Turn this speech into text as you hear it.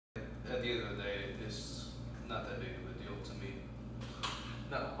at the end of the day, it's not that big of a deal to me.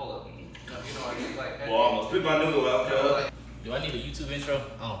 No, hold up. No, you know what I mean? Like, well, I'm gonna spit my noodle out, bro. Do I need a YouTube intro?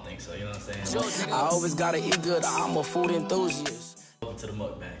 I don't think so, you know what I'm saying? I always gotta eat good, I'm a food enthusiast. Welcome to the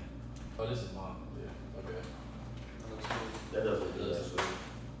mukbang. Oh, this is mine. Yeah, okay. That does look good, actually.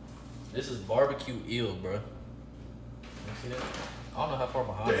 This is barbecue eel, bro. You see that? I don't know how far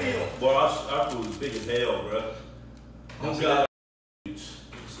behind. Damn, boy, our food is big as hell, bro. Oh God,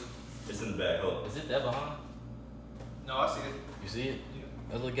 it's in the back. Hold. Is it that behind? No, I see it. You see it? Yeah.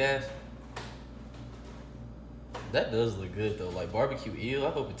 That little gas? That does look good though. Like barbecue eel, I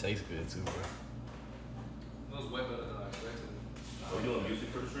hope it tastes good too, bro. It was way better than I expected. Are we doing music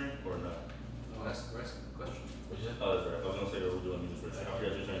for the stream or not? No, that's the question. What'd you say? Oh, that's right. I was gonna say that we're doing music for the stream. I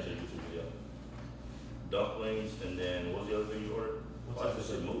forgot you're trying to say YouTube video. Dumplings, and then what was the other thing you ordered? Why does this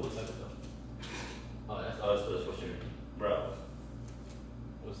shit move? What type of dumpling? Oh, that's That's what you bro.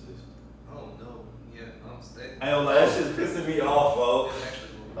 What's this? I don't know. Yeah, I'm steady. I don't know, that shit's pissing me off, folks.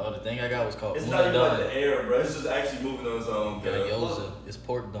 Oh, the thing I got was called It's not even like the air, bro. It's just actually moving on its own, bro. Gyoza. It's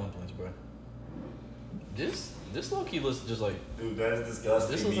pork dumplings, bro. This low key looks just like. Dude, that's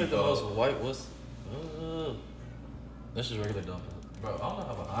disgusting. This looks like the most white. What's? This is regular dumplings, bro. I don't know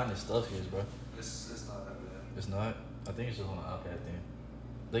how behind this stuff is, bro. It's not that bad. It's not. I think it's just on the iPad thing.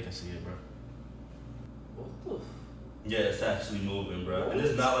 They can see it, bro. What the? Yeah, it's actually moving, bro. And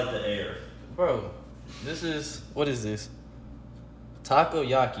it's not like the air. Bro, this is, what is this?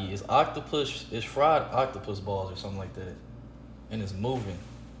 Takoyaki. It's octopus, it's fried octopus balls or something like that. And it's moving.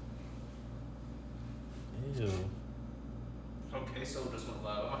 Ew. Okay, so just went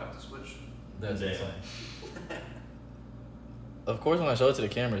loud. I'm gonna have to switch. That's Damn. insane. Of course, when I show it to the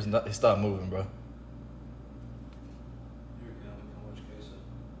camera, it stopped moving, bro. Here we go. We can watch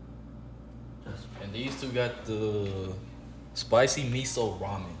queso. And these two got the spicy miso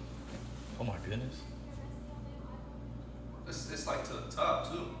ramen. Oh my goodness. It's like to the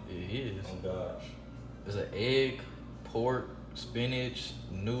top too. It is. Oh gosh. There's an egg, pork, spinach,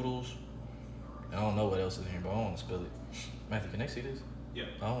 noodles. I don't know what else is in here, but I don't want to spill it. Matthew, can they see this? Yeah.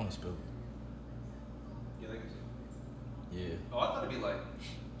 I don't want to spill it. Yeah, they can see. Yeah. Oh, I thought it'd be like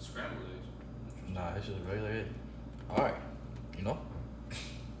scrambled eggs. Nah, it's just regular egg. All right. You know?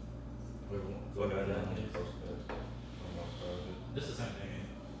 Go ahead. This is the same thing.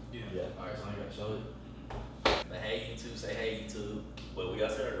 Yeah. All right, so I gotta show it. But hey, YouTube, say hey, YouTube. Wait, we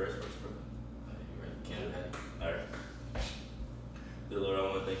gotta say our grace first, bro. Alright. Dear Lord, I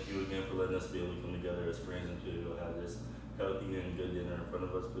want to thank you again for letting us be able to come together as friends and to have this healthy and good dinner in front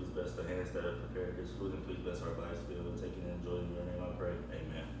of us. Please bless the hands that have prepared this food and please bless our lives to be able to take it and enjoy it. In your name I pray.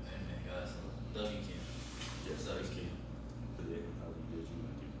 Amen. Amen, guys. Love you, Ken. Yes, that is key. Today, how you did you,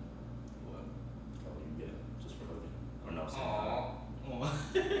 Matthew? What? How you get just for hugging. Or no, Aww.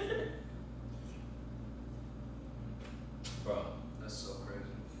 Bro. That's so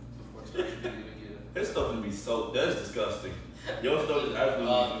crazy. Unfortunately, you didn't even get it. His stuff would be so, that's disgusting. Your stuff is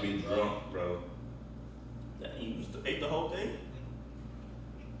absolutely be drunk, bro. That you just ate the whole thing?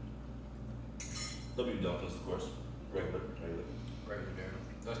 W dumplings, of course. Regular.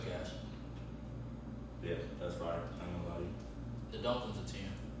 That's gas. Yeah, that's fire. I ain't gonna lie to you. The dumplings are 10.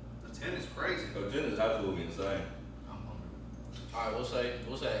 The 10 is crazy. Oh, 10 is absolutely insane. I'm hungry. All right, we'll say 8.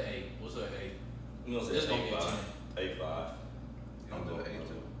 We'll say 8. I'm gonna say This gonna be 8.5. 10. 8.5. I'm doing 8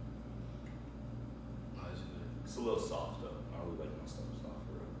 too. No, it's good. It's a little soft though. I really like my stuff soft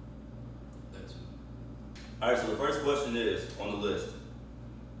for real. That's it. Alright, so the first question is on the list.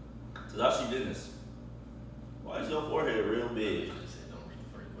 Tadashi Dennis. Why is your forehead real big? I just said don't read the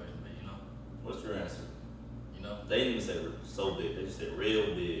first question, but you know. What's your answer? You know? They didn't even say so big, they just said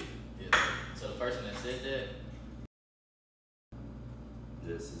real big. Yeah. So the person that said that,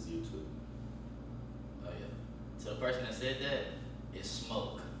 This is YouTube. oh yeah. So the person that said that is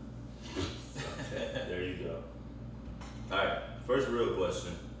Smoke. Okay, there you go. Alright, first real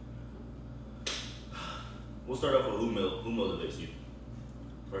question. We'll start off with who motivates you?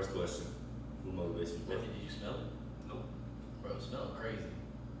 First question. Who motivates you? Matthew, did you smell it? Nope. Bro, it smells crazy.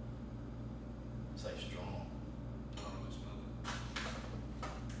 It's like strong. I don't really smell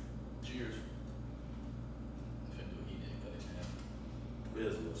it. Cheers. I'm finna do what he did, cut it in half. It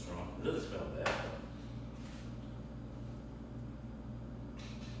is a little strong. It doesn't smell bad.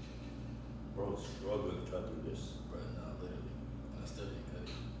 Bro, struggling to try to do this. Bro, no, literally. I still didn't cut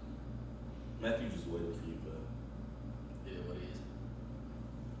it. Matthew just waited for you, but It is what it is.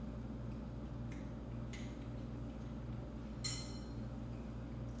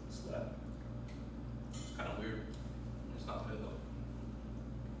 slap. It's kind of weird. It's not bad though.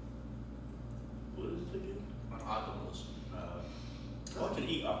 What is it again? An octopus. I can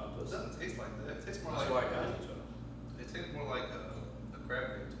eat octopus. octopus. It doesn't taste like that. It tastes more That's like. why I got it. It tastes more like a crab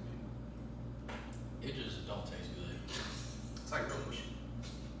cake to me. It just don't taste good. It's like real mushy.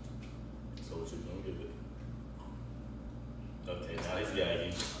 So what you gonna give it? Okay, now he's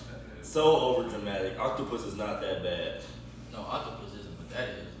gagging. Not that bad. So over dramatic. Octopus is not that bad. No, octopus isn't, but that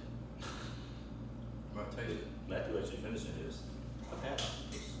is. Bro, taste it. Matthew actually finishing his. I've had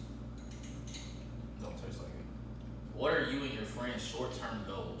octopus. Don't taste like it. What are you and your friends' short-term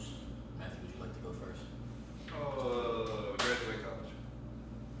goals? Matthew, would you like to go first? Graduate college.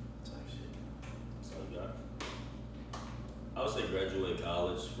 Type shit. So you got. I would say graduate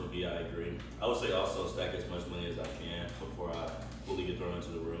college. For me, I agree. I would say also stack as much money as I can before I fully get thrown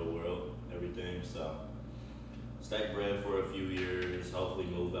into the real world. Everything. So stack bread for a few years. Hopefully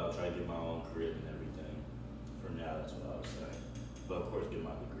move out. Try to get my own crib and everything. For now, that's what I would say. But of course, get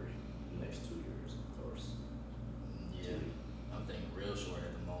my degree the next 2 years, of course. Yeah. I'm thinking real short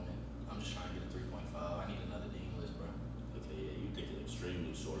at the moment. I'm just trying to get a 3.5. I need another dean list, bro. Okay, yeah, you think it's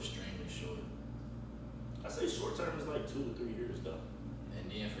extremely short. Extremely short. I say short term is like 2 to 3 years though. And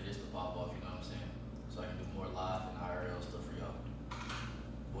then for this to pop off, you know what I'm saying? So I can do more live and IRL stuff for y'all.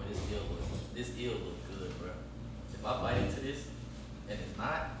 Boy, this ill look good, bro. If I bite into this and it's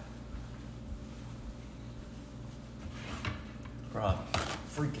not, Bro, I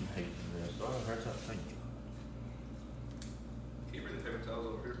freaking hate this. So I heard something. Can you bring the paper towels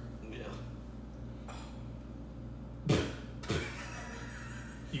over here? yeah.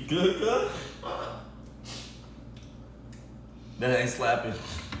 You good, cuz? That ain't slapping. The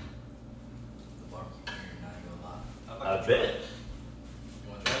barbecue here, not even gonna lie. I bet. You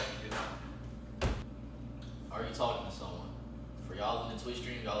want to try it? Yeah. Are you talking to someone? For y'all in the Twitch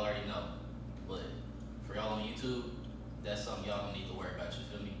stream, y'all already know. But for y'all on YouTube, that's something y'all don't need to worry about. You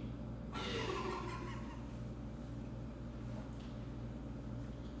feel me? Yeah.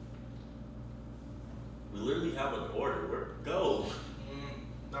 We literally have an order. Where go?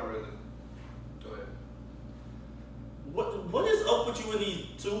 Not really. Go ahead. What is up with you in these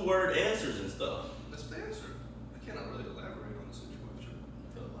 2-word answers and stuff? That's the answer. I cannot really elaborate on the situation.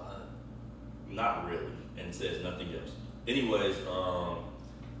 I feel alive. Not really, and says nothing else. Anyways,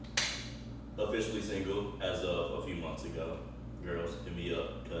 officially single as of a few months ago. Girls, hit me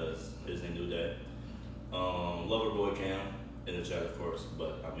up because it's a new day. Lover boy Cam in the chat, of course,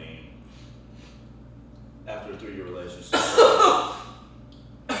 but I mean, after a 3-year relationship.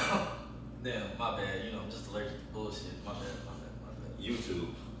 Damn, my bad. You know, I'm just allergic to bullshit. My bad. YouTube.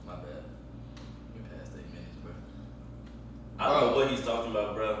 My bad. We passed 8 minutes, bro. I don't know what he's talking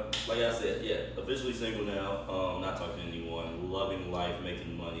about, bro. Like I said, yeah, officially single now. Not talking to anyone. Loving life,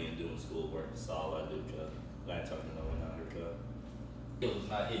 making money, and doing schoolwork. That's all I do, cuz. I ain't talking to no one out here, cuz. It was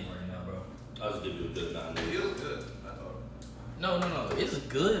not hitting right now, bro. I'll just give you a good 9 It feels good, I thought. No. It's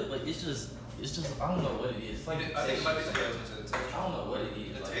good, but it's just I don't know what it is. It's like I think it might be skeleton to the texture. I don't know what it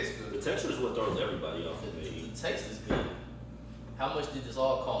is. It Like, tastes The good. texture is what throws everybody off of the me. taste is good. How much did this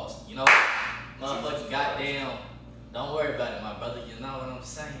all cost? You know, motherfuckers, goddamn. Don't worry about it, my brother. You know what I'm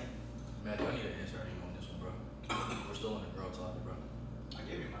saying? Matthew, I need an answer out of you on this one, bro. We're still in the girl topic, bro. I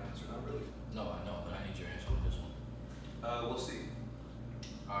gave you my answer, not really. No, I know, but I need your answer on this one. We'll see.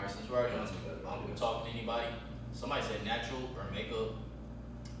 All right, since we're already on, we talking to anybody. Somebody said natural or makeup.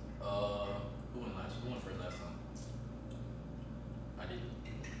 Who went first last time? I did.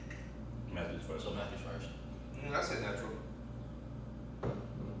 Matthew's first. So Matthew's first. I said natural.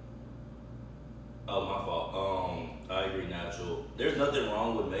 Oh, my fault. I agree, natural. There's nothing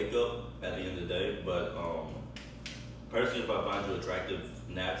wrong with makeup at the end of the day, but personally, if I find you attractive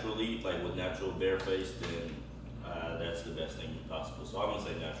naturally, like with natural bare face, then that's the best thing possible. So I'm gonna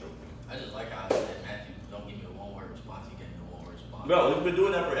say natural. I just like how I said Matthew. Don't give me a one-word response. He gave me a one-word response. Bro, we've been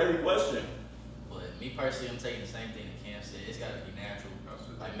doing that for every question. But me personally, I'm taking the same thing that Cam said. It's gotta be natural.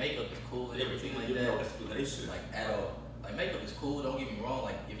 Like makeup is cool and Yeah, but you everything like give no that. explanation. Like at all. Like makeup is cool. Don't get me wrong.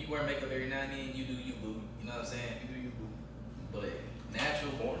 Like if you wear makeup every now and then, you do you, boo. You know what I'm saying? You do you, boo. But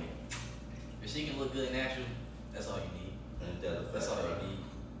natural, Horny. if she can look good natural, that's all you need. And That's all you need.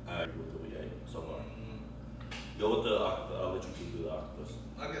 I agree with what we ate so far. Go with the octopus. I'll let you two do the octopus.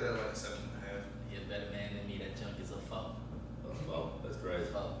 I'll give that like a 7.5. He a better man than me. That junk is a foe. Oh, that's crazy.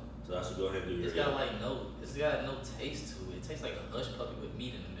 Foe. So I should go ahead and do your It's got like it's got no taste to it. It tastes like a hush puppy with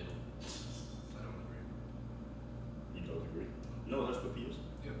meat in the middle. I don't agree. You don't agree? You know what hush puppy is?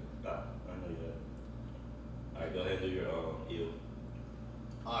 Yep. Ah, I know you have. Alright, go ahead and do your eel.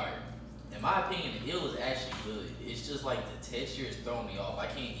 Alright. In my opinion, the eel is actually good. It's just like the texture is throwing me off. I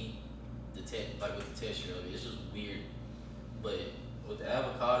can't eat the with the texture of it. It's just weird. But with the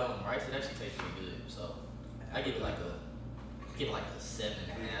avocado and rice, it actually tastes pretty good. So I give it like a get like a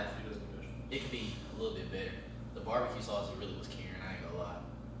 7.5. He doesn't know. It could be a little bit better. The barbecue sauce really was carrying. I ain't gonna lie.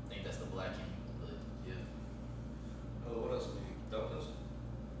 I think that's the black in me, but yeah. Oh, what else do you? Dumplings?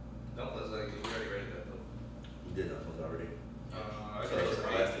 Dumplings, like, we already rated that though. We did that one already. I So give the this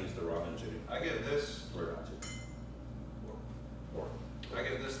last thing is the ramen chicken. I give this, Or not chicken. Or. I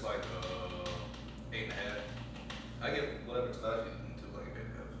give this like 8.5. I give whatever Tadashi into like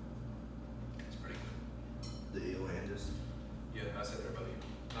 8.5. It's pretty good. The eel and just. Yeah, I said they're about equal.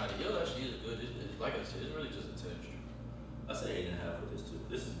 Nah, the yellow actually is good. It's like I said, it's really just a texture. I say 8.5 with this too.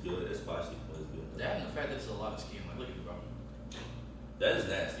 This is good. It's spicy, but it's good. That and the fact that it's a lot of skin. Like, look at it, bro. That is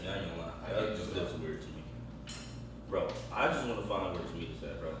nasty. I ain't gonna lie. I That can't just do looks that. weird to me. Bro, I just want to find where this meat is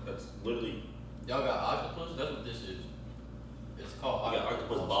at, bro. That's literally. Y'all got octopus? That's what this is. It's called We got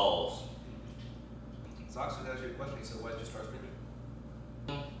octopus balls. Sox just asked you a question. He said, why did you start streaming?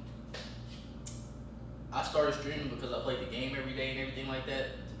 I started streaming because I played the game every day and everything like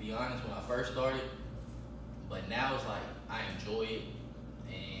that, to be honest, when I first started. But now it's like, I enjoy it,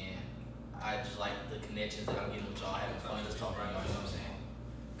 and I just like the connections that I'm getting with y'all, having fun, just talking, you know what I'm saying?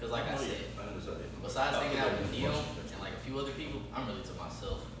 Because like I Oh, said, yeah. I understand. besides hanging out with Neil and like a few other people, I'm really to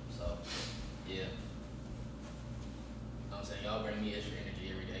myself, so, yeah. You know what I'm saying? Y'all bring me extra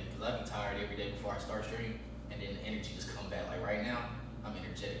energy every day, because I be tired every day before I start streaming, and then the energy just come back. Like right now, I'm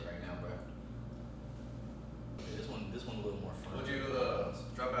energetic right now, bro. Yeah, this one a little more fun. Would you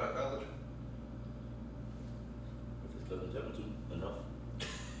drop out of college? If it's doesn't tell me to, enough.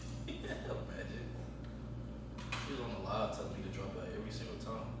 Yeah, imagine. She was on the live telling me to drop out every single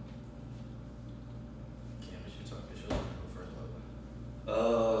time. Cam, you should talk this shit over first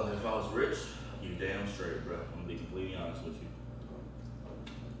love. If I was rich, you damn straight, bro. I'm gonna be completely honest with you.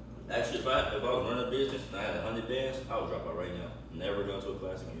 Actually, if I was running a business and I had 100 bands, I would drop out right now. Never go to a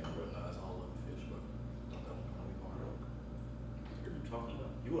class again, bro. Nah, it's all over fish, bro. Don't go. I'll be going broke. What are you talking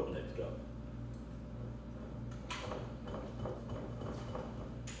about? You up next, go.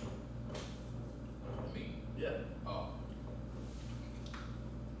 Me? Yeah. Oh.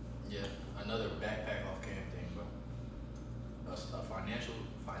 Yeah, another backpack off cam thing, bro. A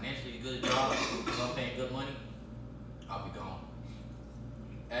financially good job, if I'm paying good money, I'll be gone.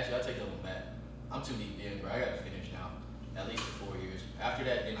 Actually, I'll take that one back. I'm too deep in, bro. I gotta finish now. At least for 4 years. After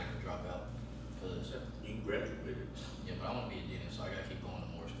that, then I can drop out. Cause You graduated. yeah, but I want to be a dentist, so I gotta keep going to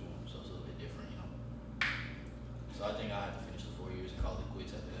more school. So it's a little bit different, you know. So I think I have to finish the 4 years and call it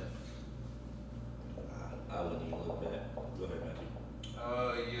quits after that. I wouldn't even look back. Go ahead, Matthew.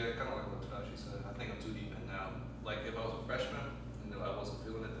 Yeah, kind of like what Tadashi said. I think I'm too deep in now. Like if I was a freshman and I wasn't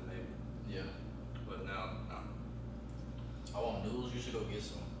feeling it, then maybe. Yeah. But now, no. I want noodles. You should go get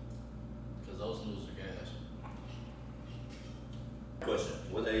some. Cause those noodles are gas. Question: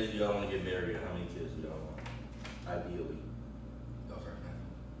 what age do y'all want to get married, and how many kids do y'all want? Ideally. Go first, man.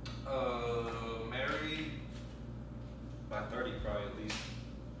 Married by 30 probably at least.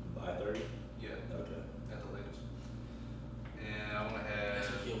 By 30? Yeah, Okay. at the latest. And I want to That's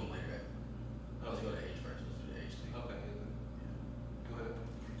have. what kill one later. Let's go to age first. Let's do the age thing. Okay.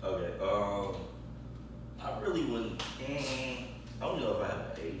 Go ahead. Okay. I really wouldn't. I don't know if I have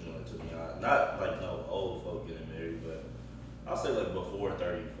an age on it, to be honest. Not like no old folk getting married, but I'll say like before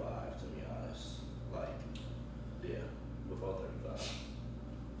 35, to be honest. Like, yeah, before 35.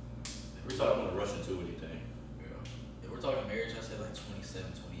 If We're talking about rush into anything. Yeah. If we're talking marriage, I say like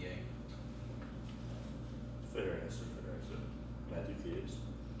 27, 28. Fair answer, fair answer. Matthew, kids.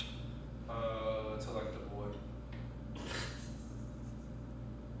 Until I get a boy.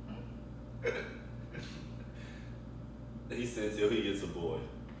 He said till he gets a boy.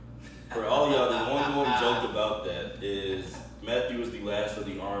 For all y'all, the one more joke about that is Matthew is the last of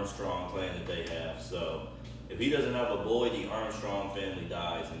the Armstrong clan that they have. So if he doesn't have a boy, the Armstrong family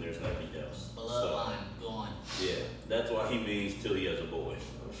dies and there's nothing else. Bloodline gone. Yeah, that's why he means till he has a boy.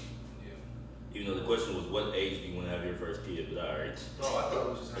 Yeah. Even though the question was what age do you want to have your first kid, but alright. Oh, I thought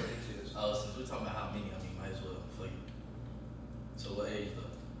it was just how many kids. Oh, since we're talking about how many, I mean, might as well. Fuck it. So what age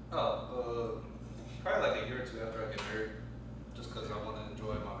though? Probably like a year or two after I get married. Just because I want to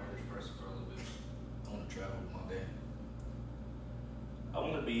enjoy my marriage first for a little bit. I want to travel with my dad. I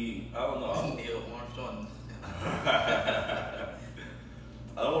want to be, I don't know. Neil Armstrong. I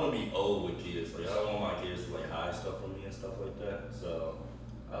don't want to be old with kids. Like I don't want my kids to like hide stuff from me and stuff like that. So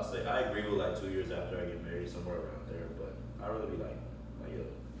I'll say I agree with like 2 years after I get married, somewhere around there. But I really be like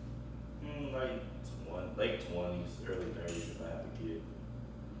late 20s, early 30s if I have a kid.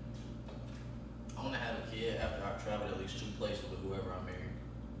 I want to have a kid after I've traveled at least 2 places with whoever I marry.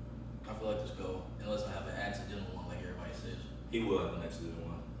 I feel like this go, unless I have an accidental one like everybody says. He will have an accident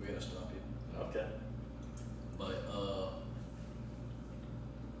one. We gotta stop it. Okay. But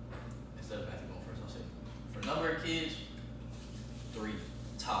kids, 3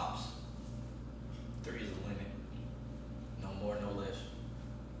 tops. 3 is the limit. No more, no less.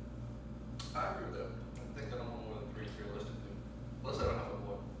 I agree with that. I think I don't want more than 3 realistically. Unless I don't have a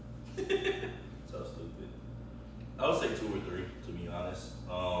boy. So stupid. I would say 2 or 3, to be honest.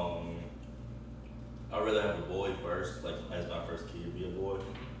 I'd rather have a boy first, like as my first kid be a boy,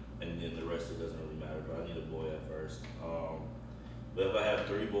 and then the rest it doesn't really matter. But I need a boy at first. But if I have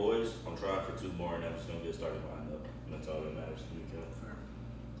 3 boys, I'm trying for 2 more, and I'm just gonna get started lined up. And that's all that matters to me. Kev.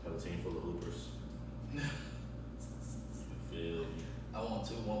 Have a team full of hoopers. Feel me? I want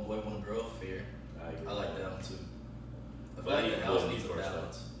 2, 1 boy, 1 girl. Fair. I agree. I like that one too. I feel But I like need the a house boy needs a first, though.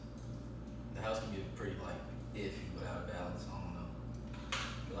 balance. The house can be pretty like iffy without a balance. I don't know.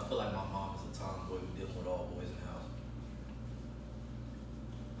 'Cause I feel like my mom is a tomboy who dealing with all boys in the house.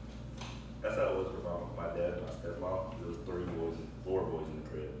 That's how it was for my dad and my stepmom. There was 3 boys and 4 boys in the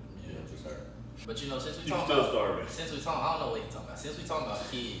crib. Yeah. Just her. But you know, since we You talking still about starving. I don't know what he's talking about. Since we talking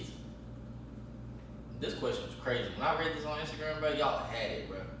about kids, this question was crazy. When I read this on Instagram, bro, y'all had it,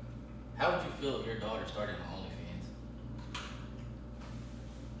 bro. How would you feel if your daughter started on OnlyFans?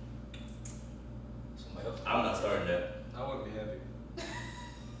 Somebody else? I'm not starting that. I wouldn't be happy.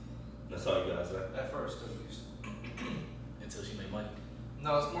 That's all you gotta say. At first, at least. Until she made money.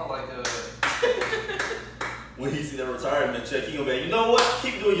 No, it's more like When he see that retirement check, he gonna be like, you know what?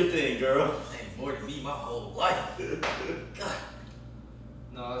 Keep doing your thing, girl. Hey, more than me my whole life. God.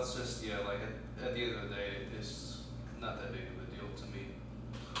 no, it's just, yeah, like at the end of the day, it's not that big of a deal to me.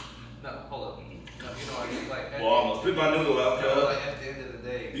 No, hold up. No, you know what I mean? Like, Well, I'm gonna spit my noodle out, you know, cuz. like at the end of the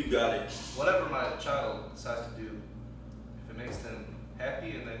day, You got it. whatever my child decides to do, if it makes them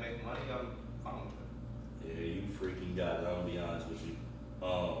happy and they make money, I'm fine with it. Yeah, you freaking got it. I'm gonna be honest with you.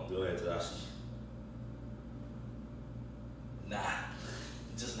 Go ahead, Tadashi. Nah,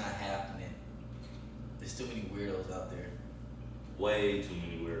 just not happening. There's too many weirdos out there. Way too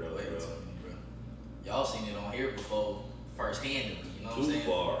many weirdos, Way too bro. many, bro. Y'all seen it on here before, firsthand. You know what I'm Too saying?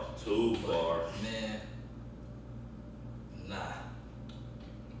 far. Too But, far. man, nah.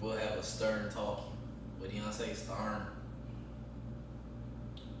 We'll have a stern talking. What do you say? Stern.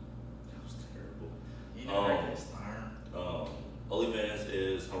 That was terrible. You never heard that stern? OnlyFans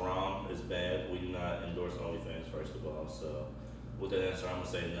is haram. It's bad. We do not endorse OnlyFans, first of all. So, with that answer, I'm gonna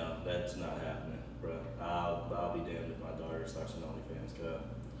say no. That's not happening, bro. I'll be damned if my daughter starts an OnlyFans. Cause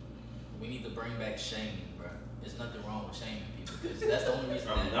We need to bring back shaming, bro. There's nothing wrong with shaming people because that's the only reason.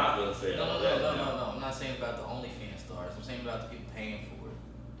 I'm not gonna say No, all no, that. no, no, no. I'm not saying about the OnlyFans stars. I'm saying about the people paying for it.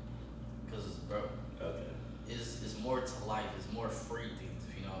 Because, bro, Okay. it's more to life. It's more free things,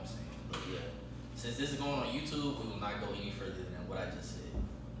 if you know what I'm saying. But yeah, since this is going on YouTube, we will not go any further than what I just said.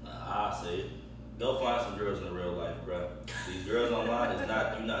 I say it. Go find some girls in the real life, bro. These girls online is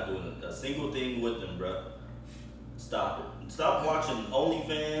not. You're not doing a single thing with them, bro. Stop it. Stop watching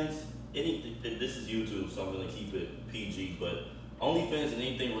OnlyFans. Anything. This is YouTube, so I'm gonna keep it PG. But OnlyFans and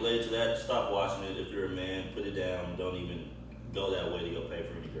anything related to that, stop watching it. If you're a man, put it down. Don't even go that way to go pay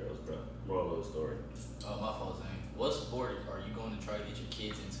for any girls, bro. Moral of the story. Oh, my fault, Zane. What sport are you going to try to get your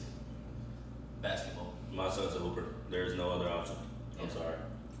kids into? Basketball. My son's a hooper. There's no other option. I'm Yeah. sorry.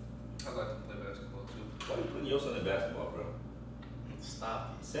 I'd like to play basketball too. Why are you putting your son in basketball, bro?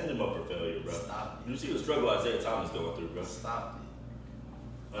 Stop it. Send him up for failure, bro. Stop You it. see the struggle Isaiah Thomas going through, bro. Stop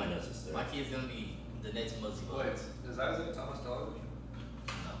it. Unnecessary. My kid's gonna be the next Muzzy Wait, Bugs. is Isaiah Thomas still out with you?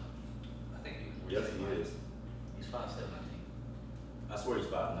 No. I think he Yes, he is. He's 5'7", I think. I swear he's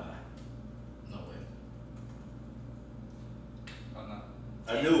 5'9". No way. Oh, no.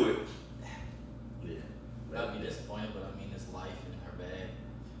 I knew it. Yeah. I'd be disappointed, but I mean, it's life in her bag.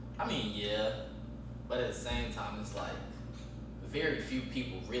 I mean, yeah, but at the same time, it's like very few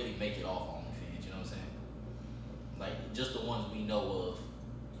people really make it off OnlyFans. You know what I'm saying? Like just the ones we know of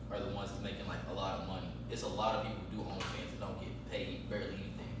are the ones that's making like a lot of money. It's a lot of people who do OnlyFans that don't get paid barely anything.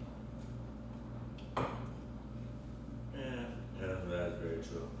 Yeah, that's very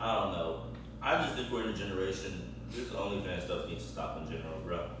true. I don't know. I just think we're in a generation. This OnlyFans stuff needs to stop in general,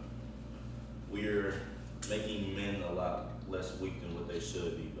 bro. We're making men a lot less weak than what they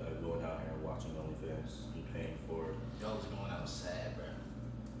should be by going out here and watching OnlyFans and paying for it. Y'all was going out sad, bro.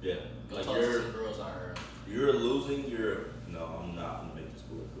 Yeah, Go like talk to some girls out here. you're losing your. No, I'm not gonna make this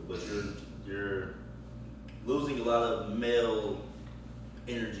political, but you're losing a lot of male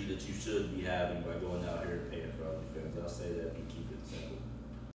energy that you should be having by going out here and paying for OnlyFans. I'll say that and keep it simple.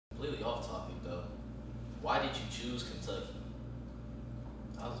 Completely off topic though. Why did you choose Kentucky?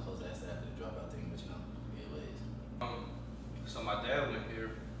 I was supposed to ask that after the dropout thing, but you know, it was. So my dad went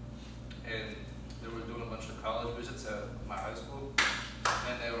here, and they were doing a bunch of college visits at my high school,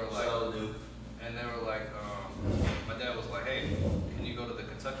 and they were like, So, dude. and they were like,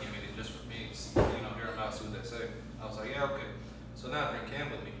 yeah, okay. So now I bring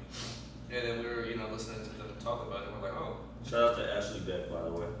Cam with me. And then we were, listening to them talk about it. We're like, oh. Shout out to Ashley Beck, by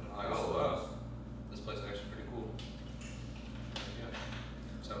the way. I'm like, oh, wow. This place is actually pretty cool. Yeah.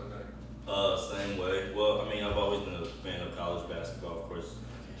 So we got Same way. Well, I mean, I've always been a fan of college basketball. Of course,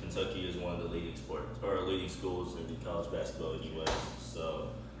 Kentucky is one of the leading sports or leading schools in college basketball in the U.S. So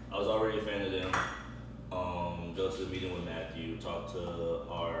I was already a fan of them. Go to the meeting with Matthew, talk to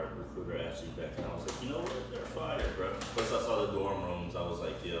our recruiter Ashley Beck, and I was like, you know what? They're fire, bro. Plus, I saw the dorm rooms. I was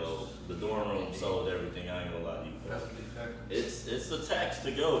like, yo, the dorm room sold everything. I ain't gonna lie to you. that's a big factor. It's a tax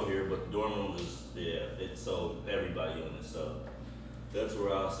to go here, but the dorm rooms is it sold everybody on it. So that's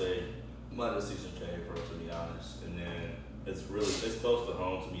where I'll say my decision came from, to be honest. And then it's close to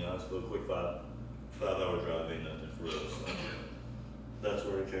home, to be honest. A quick 5-hour drive ain't nothing for real. So that's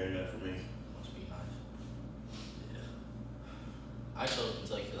where it came at for me. Must be nice. Yeah. I chose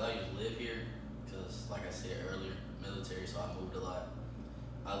Kentucky because I used to live here. Because, like I said earlier, military, so I moved a lot.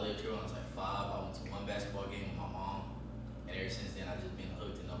 I lived here when I was like 5. I went to one basketball game with my mom. And ever since then, I've just been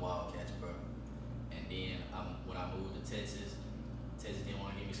hooked in the Wildcats, bro. And then when I moved to Texas didn't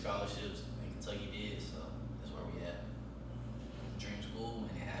want to give me scholarships, and Kentucky did, so that's where we at. Dream school,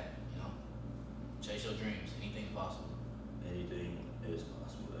 and it happened, Chase your dreams. Anything possible. Anything is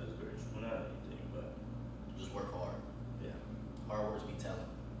possible. That's very true. Well, not anything, but Just work hard. yeah, Hard works be talent.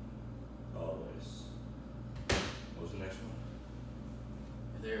 always. What's the next one?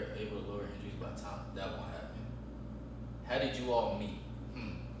 If they're able to lower injuries by time, that won't happen. How did you all meet?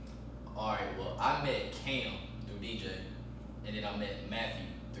 Alright, well, I met Cam through DJ, and then I met Matthew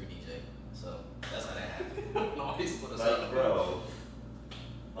through DJ. So that's how that happened. Nobody's put us Like, up. bro.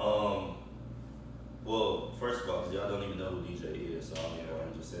 Well, first of all, because y'all don't even know who DJ is, so I don't even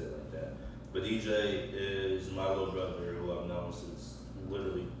want to just say it like that. But DJ is my little brother who I've known since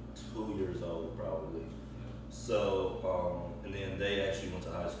literally 2 years old, probably. So, and then they actually went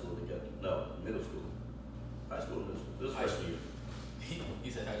to high school together. No, middle school. High school, middle school. This was freshman year. He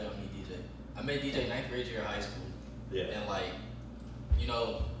said, how'd y'all meet DJ? I met DJ 9th grade year of high school. Yeah. And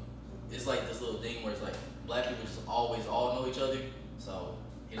it's like this little thing where it's like black people just always all know each other. So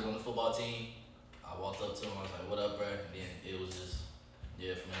he was on the football team. I walked up to him. I was like, "What up, bro?" And then it was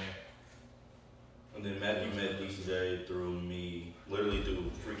just from there. And then Matthew met DJ through me, literally through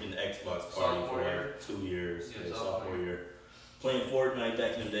freaking Xbox party Sophomore for year? like 2 years. Yeah, Yeah, sophomore sophomore year. Playing Fortnite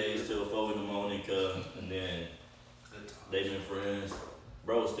back in the days till 4 in the morning, and then Good times. they've been friends.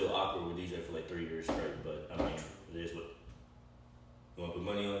 Bro was still awkward with DJ for like 3 years straight, but I mean, it is what. You want to put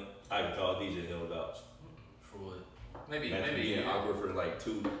money on it? I can call DJ Hill vouch. For what? Maybe being awkward for like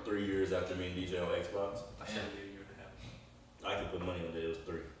 2-3 years after me and DJ on Xbox. I said a year and a half. I could put money on that. It was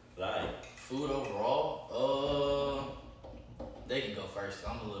 3. But Food overall, they can go first.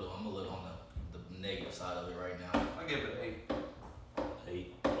 I'm a little on the negative side of it right now. I give it an 8.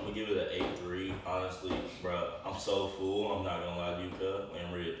 8. I'm gonna give it an 8-3. Honestly, bro, I'm so full. I'm not gonna lie to you, cuz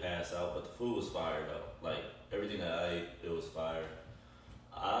I'm ready to pass out. But the food was fire though. Like everything that I ate, it was fire.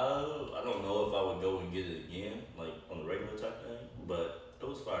 I don't know if I would go and get it again, like on the regular type thing, but it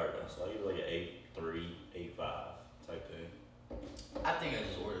was fire though. So I give it like an 8-3, 8-5 type thing. I think I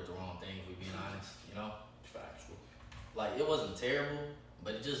just ordered the wrong thing, if we're being honest, Factual. Like, it wasn't terrible,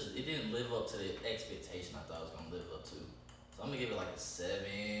 but it didn't live up to the expectation I thought it was going to live up to. So I'm going to give it like a 7.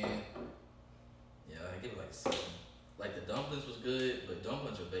 Yeah, I give it like a 7. Like, the dumplings was good, but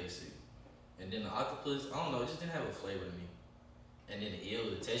dumplings are basic. And then the octopus, I don't know, it just didn't have a flavor to me. And then the eel,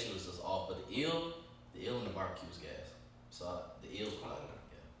 the texture was just off, but the eel and the barbecue was gas. So the eel's probably,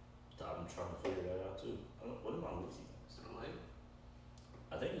 yeah. I'm trying to figure that out too. What am I looking? Is it a light?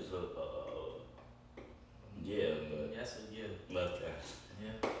 I think it's yeah, but Yeah, I said yeah. left cat.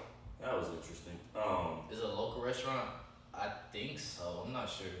 Yeah. That was interesting. Is it a local restaurant? I think so. I'm not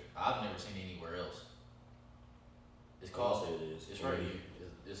sure. I've never seen it anywhere else. It's I'll called. say it is. It's right here.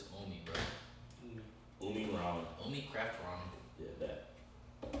 It's Umi, bro. Umi ramen. Umi craft ramen. Yeah, that.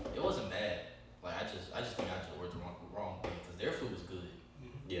 It wasn't bad. Like I just think I just ordered the wrong thing because their food was good.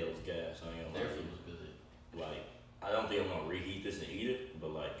 Yeah, it was gas. I ain't gonna Their lie. food was good. Like, I don't think I'm gonna reheat this and eat it,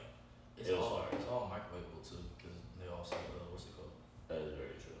 but like, It's it was all fire. it's all microwavable too because they all say what's it called? That is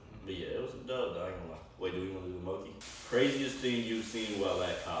very true. But yeah, it was a dub, though. I ain't gonna lie. Wait, do we want to do the Moki? Craziest thing you've seen while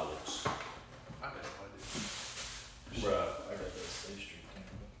at college? I bet I do. Bruh, I got that State Street thing.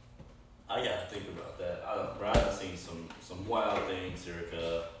 I gotta think about that. I've seen some wild things here,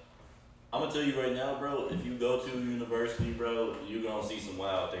 cuz. I'm gonna tell you right now, bro, if you go to university, bro, you gonna see some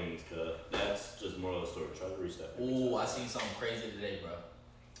wild things, cuz. That's just moral of the story. Try to reach that. Ooh, I seen something crazy today, bro.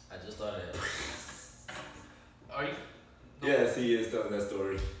 I just thought of that. Are you? Yes, he is telling that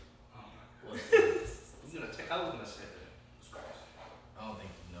story. Oh my god. What? I was gonna say that.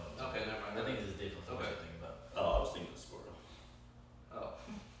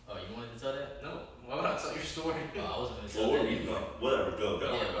 tell Or that you anyway. know, whatever, go.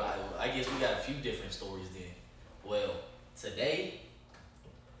 Yeah, but I guess we got a few different stories then. Well, today,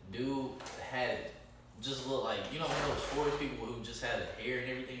 dude had just looked like, you know, one of those forest people who just had the hair and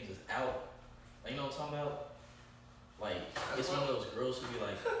everything just out. Like, you know what I'm talking about? Like, it's one of those girls who be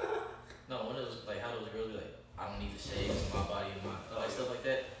like, no, one of those, like, how those girls be like, I don't need to shave my body and my, like, stuff like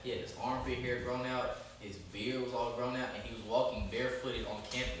that. He had his armpit hair grown out, his beard was all grown out, and he was walking barefooted on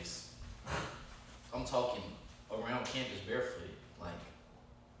campus. I'm talking around campus barefooted.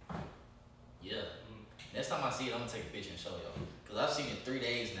 Like, yeah. Next time I see it, I'm gonna take a picture and show y'all. Cause I've seen it 3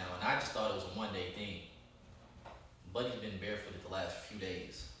 days now, and I just thought it was a one-day thing. Buddy's been barefooted the last few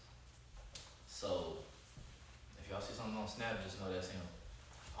days. So, if y'all see something on Snap, just know that's him.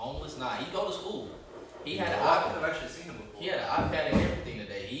 Homeless? Nah, he go to school. He had an I've iPad. actually seen him before. He had an iPad and everything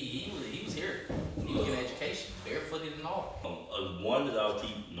today. He was here. He was getting education, barefooted and all. One that I'll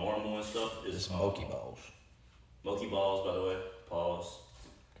keep normal and stuff is Smoky balls. Smoky balls, by the way. Pause.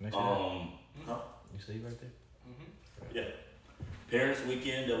 Can I see that? Huh? You see right there? Yeah. Parents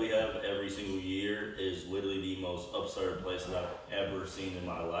Weekend that we have every single year is literally the most absurd place that I've ever seen in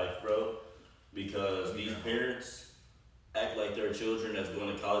my life, bro. Because these parents act like they're children that's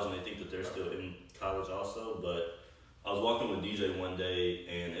going to college and they think that they're still in college also. But I was walking with DJ one day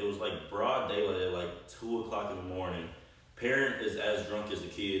and it was like broad daylight at like 2 o'clock in the morning. Parent is as drunk as the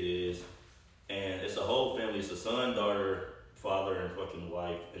kid is. And it's a whole family. It's a son, daughter, father, and fucking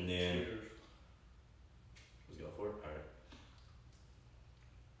wife. And then... Let's go for it. All right.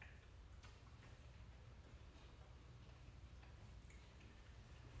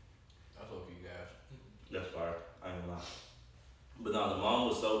 That's all for you guys. That's fire. I ain't gonna lie. But no, the mom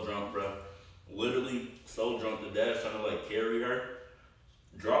was so drunk, bro. Literally so drunk. The dad's trying to like carry her.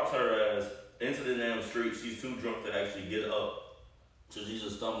 Drops her ass into the damn street. She's too drunk to actually get up. So she's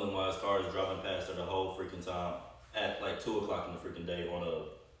just stumbling while his car is driving past her the whole freaking time at like 2 o'clock in the freaking day on a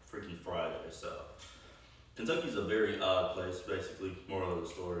freaking Friday. So Kentucky's a very odd place, basically. Moral of the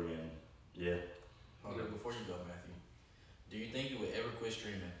story, and yeah. Okay, before you go, Matthew, do you think you would ever quit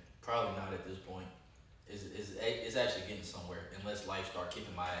streaming? Probably not at this point. It's actually getting somewhere unless life start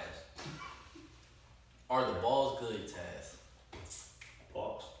kicking my ass. Are the balls good, Taz?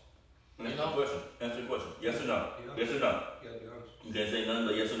 Pause. You Answer know? the question. Answer the question. Yes or no? Yes or no? You gotta be honest. You can't say nothing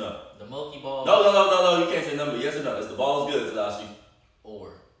but yes or no. The Moki balls? No, you can't say nothing but yes or no. Is the balls good, Tadashi?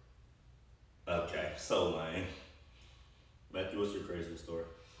 Or Okay, so lame. Matthew, what's your craziest story?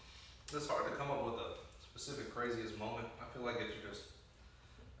 It's hard to come up with a specific craziest moment. I feel like if you're just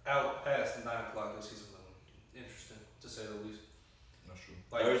out past 9 o'clock, you'll see something interesting, to say the least. that's true.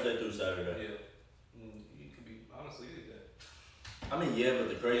 Like, Thursday through Saturday. yeah. You could be, honestly, any day. I mean, yeah, but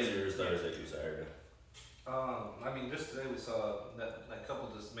the crazier is Thursday through Saturday. I mean, just today we saw that couple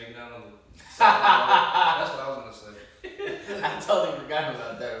just making out on the sidewalk. That's what I was gonna say. I totally forgot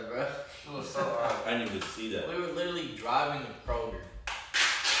about that, bro. It was so odd. I didn't even see that. We were literally driving to Kroger,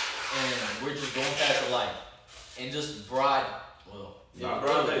 and we're just going past the light, and just broad, well, Not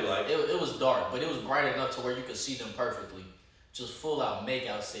broad daylight. It was dark, but it was bright enough to where you could see them perfectly. Just full out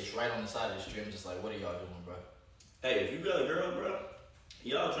make-out sitch right on the side of the street. I'm just like, what are y'all doing, bro? Hey, if you got a girl, bro,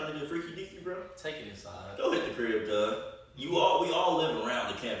 y'all trying to get freaky deaky, bro, Take it inside. go hit the crib, cuz. We all live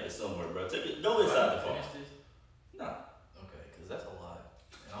around the campus somewhere, bro. Go inside the phone. Finish this? Nah. Okay, because that's a lot.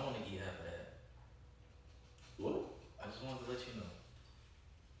 And I want to eat half of that. What? I just wanted to let you know.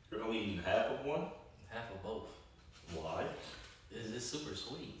 You're only eating half of one? Half of both. Why? It's super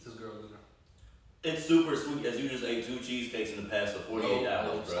sweet. It's his girl dinner. It's super sweet as you just ate 2 cheesecakes in the past 48 hours,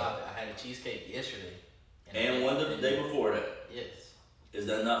 no, bro. stop it. I had a cheesecake yesterday. And one the day before that. Yes. Is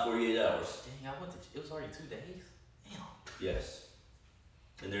that not 48 hours? Dang, it was already 2 days? Damn. Yes.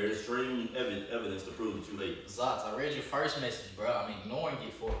 And there is extreme evidence to prove that you ate. Zots, I read your first message, bro. I'm ignoring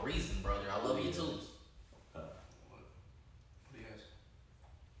it for a reason, brother. I love you too. What do you ask?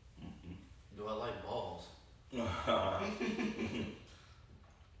 Do I like balls?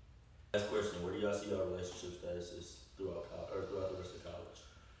 Last question: where do y'all see y'all relationship statuses throughout the rest of college?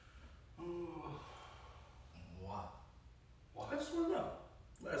 Why? I just want to know.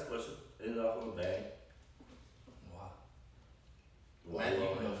 Last question. End it off on a bang. Why? Why Matt, you you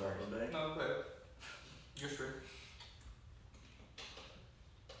all go end off first. on a bang? No, but you're straight.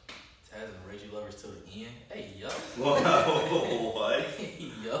 Taz and Reggie lovers till the end. Hey, yo. What?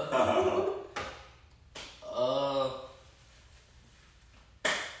 Hey, yo.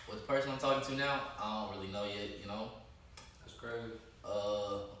 With the person I'm talking to now, I don't really know yet, you know. That's crazy.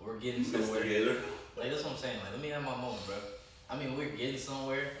 We're getting somewhere. Investigator. Like, that's what I'm saying. Like, let me have my moment, bro. I mean, we're getting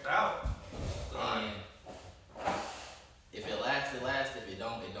somewhere. Out. And if it lasts, it lasts. If it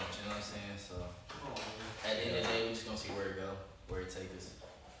don't, you know what I'm saying? So Oh, man. at the end of the day, we just gonna see where it go, where it take us.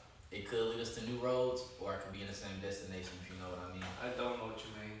 It could lead us to new roads, or I could be in the same destination, if you know what I mean. I don't know what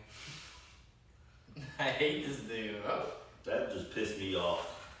you mean. I hate this dude, bro. That just pissed me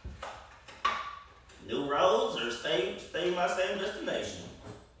off. New roads or stay in my same destination.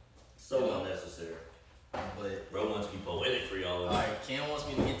 So Yeah. unnecessary. But Bro wants to be poetic for y'all. alright, Ken wants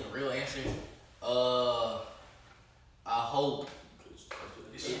me to get the real answer. I hope.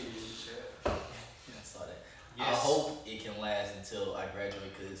 This shit is shit. I saw that. I Yes. hope it can last until I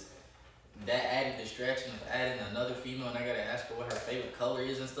graduate, because that added distraction of adding another female and I gotta ask her what her favorite color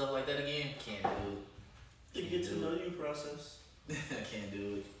is and stuff like that again. Can't do The get to know you process. it. I can't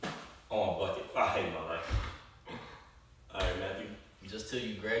do it. Oh, bucket. I hate my life. Alright, Matthew. Just till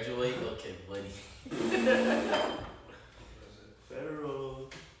you graduate, okay, buddy. What is it? Pharaoh.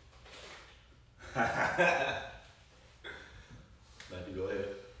 Matthew, go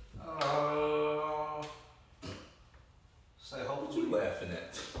ahead. Say What hopefully. you laughing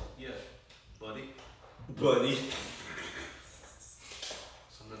at? Yeah, buddy. Buddy.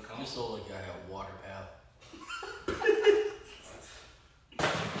 Something You comes. so lucky I have water, pal.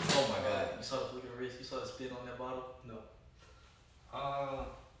 Oh my god, you saw the flicker wrist? You saw the spit on that bottle? No.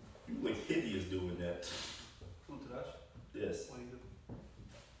 You look hideous doing that. Who did I? Yes. What do you do?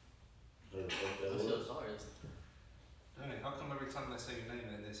 Where the fuck that What's was? your stars? Dang, how come every time they say your name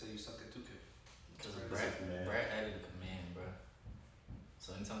and they say you suck at 2K? Because Right. Brad added a command, bro.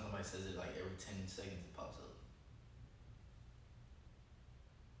 So anytime somebody says it, like every 10 seconds it pops up.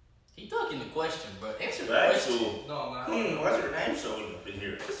 He ducking the question, bro. Answer the question. Factual. No, I'm not. Why's your name showing up in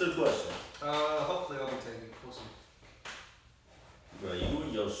here? What's the question? Hopefully I'll be taking it. We'll see. Bro, you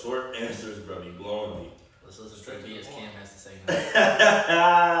and your short answers, bro, be blowing me. Let's listen to Straight to the BS point. Cam has to say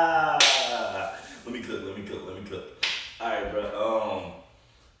now. Let me cook. Alright, bro.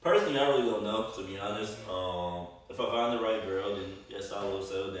 Personally, I really don't know, to be honest. If I find the right girl, then yes, I will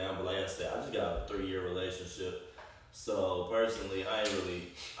settle down. But like I said, I just got a 3-year relationship. So personally, I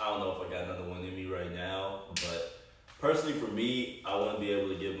don't know if I got another one in me right now. But personally, for me, I want to be able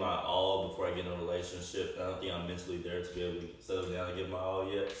to give my all before I get in a relationship. I don't think I'm mentally there to be able to settle down and give my all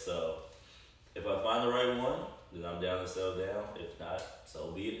yet. So if I find the right one, then I'm down to settle down. If not,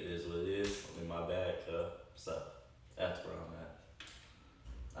 so be it. It is what it is. I'm in my bag, so that's where I'm at.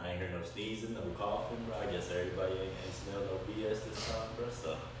 I ain't hear no sneezing, no coughing, bro. I guess everybody ain't smell no BS this time, bro.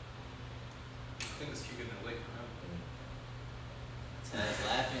 So I think it's keeping it late for him. Taz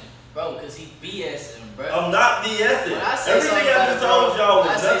laughing. Bro, because he BSing, bro. I'm not BSing. When I say Everything something I about a just told girl, y'all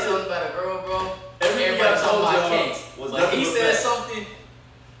I was say nothing. something about a girl, bro. Everything I Everybody's on told my y'all case. was But nothing he but said facts. something,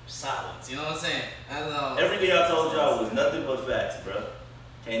 silence. You know what I'm saying? I don't know. Everything I told y'all was nothing but facts, bro.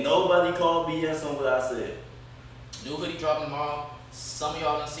 Can't nobody call BS on what I said. New hoodie dropping tomorrow. Some of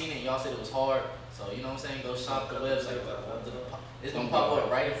y'all done seen it. Y'all said it was hard. So, you know what I'm saying? Go shop the website. It's going to pop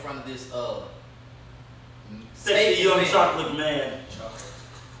up right in front of this, Sexy Take it, young man. chocolate man.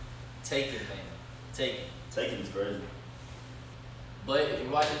 Take it, man. Take it. Taking is crazy. But if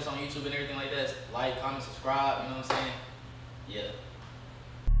you're watching this on YouTube and everything like that, like, comment, subscribe. You know what I'm saying? Yeah.